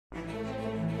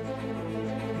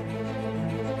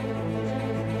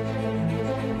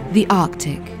The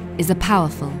Arctic is a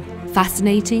powerful,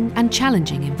 fascinating and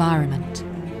challenging environment,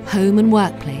 home and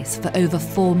workplace for over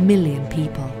 4 million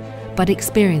people, but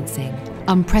experiencing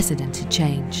unprecedented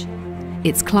change.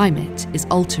 Its climate is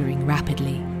altering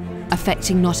rapidly,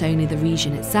 affecting not only the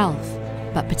region itself,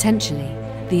 but potentially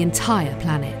the entire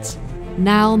planet.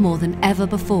 Now more than ever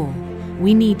before,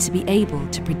 we need to be able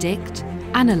to predict,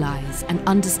 analyse and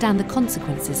understand the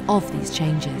consequences of these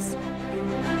changes.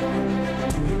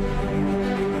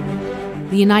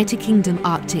 The United Kingdom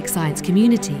Arctic science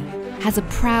community has a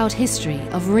proud history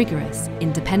of rigorous,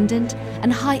 independent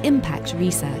and high-impact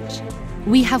research.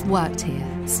 We have worked here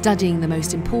studying the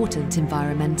most important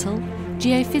environmental,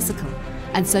 geophysical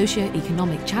and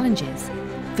socio-economic challenges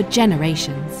for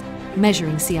generations,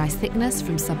 measuring sea ice thickness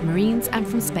from submarines and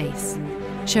from space,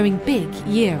 showing big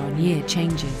year-on-year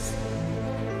changes.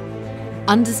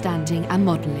 Understanding and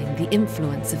modelling the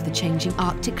influence of the changing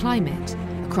Arctic climate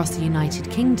across the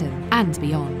United Kingdom and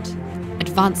beyond,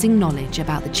 advancing knowledge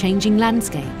about the changing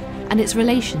landscape and its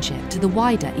relationship to the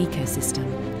wider ecosystem.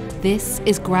 This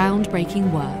is groundbreaking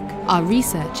work. Our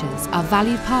researchers are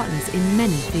valued partners in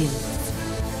many fields.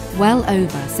 Well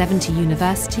over 70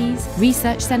 universities,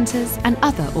 research centres and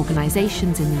other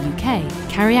organisations in the UK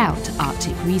carry out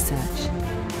Arctic research.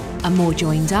 A more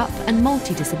joined up and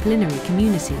multidisciplinary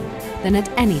community than at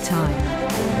any time.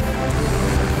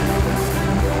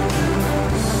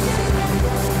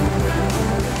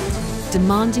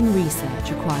 Demanding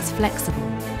research requires flexible,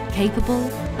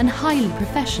 capable and highly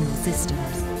professional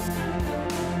systems.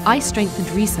 Ice-strengthened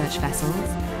research vessels,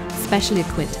 specially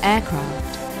equipped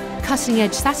aircraft,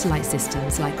 cutting-edge satellite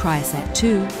systems like Cryosat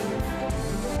 2,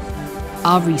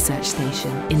 our research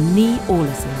station in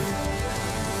Ny-Ålesund.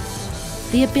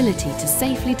 The ability to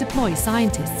safely deploy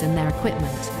scientists and their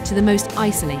equipment to the most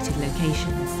isolated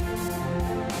locations.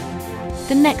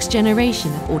 The next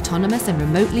generation of autonomous and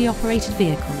remotely operated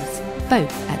vehicles,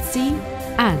 both at sea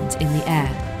and in the air.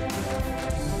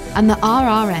 And the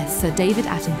RRS Sir David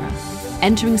Attenborough,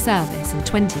 entering service in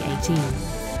 2018.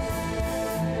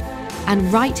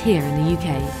 And right here in the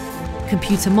UK,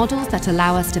 computer models that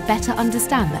allow us to better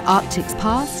understand the Arctic's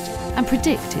past and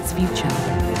predict its future.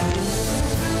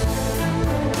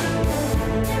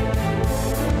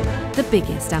 The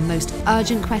biggest and most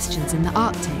urgent questions in the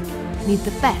Arctic need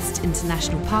the best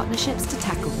international partnerships to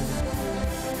tackle them.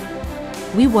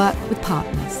 We work with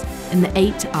partners in the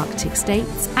 8 Arctic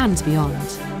states and beyond.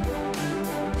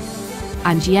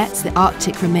 And yet the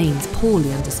Arctic remains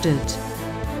poorly understood.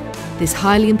 This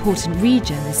highly important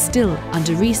region is still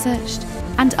under-researched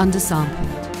and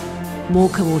under-sampled. More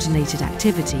coordinated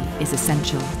activity is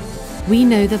essential. We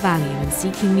know the value in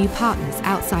seeking new partners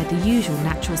outside the usual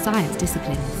natural science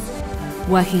disciplines,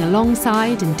 working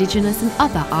alongside Indigenous and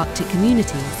other Arctic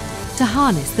communities to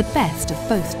harness the best of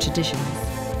both traditions,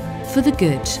 for the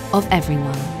good of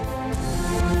everyone.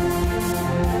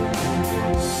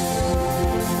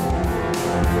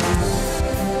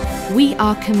 We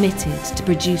are committed to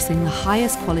producing the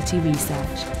highest quality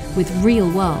research with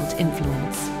real-world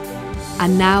influence.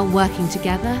 And now working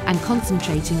together and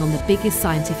concentrating on the biggest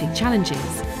scientific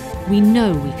challenges, we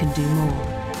know we can do more.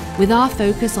 With our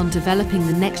focus on developing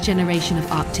the next generation of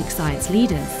Arctic science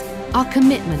leaders, our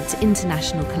commitment to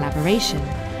international collaboration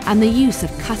and the use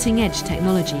of cutting-edge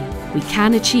technology, we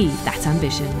can achieve that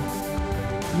ambition.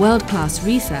 World-class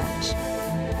research,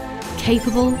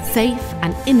 capable, safe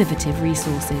and innovative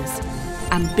resources,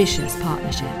 ambitious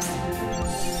partnerships.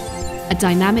 A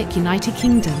dynamic United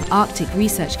Kingdom Arctic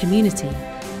research community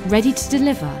ready to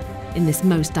deliver in this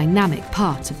most dynamic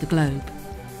part of the globe.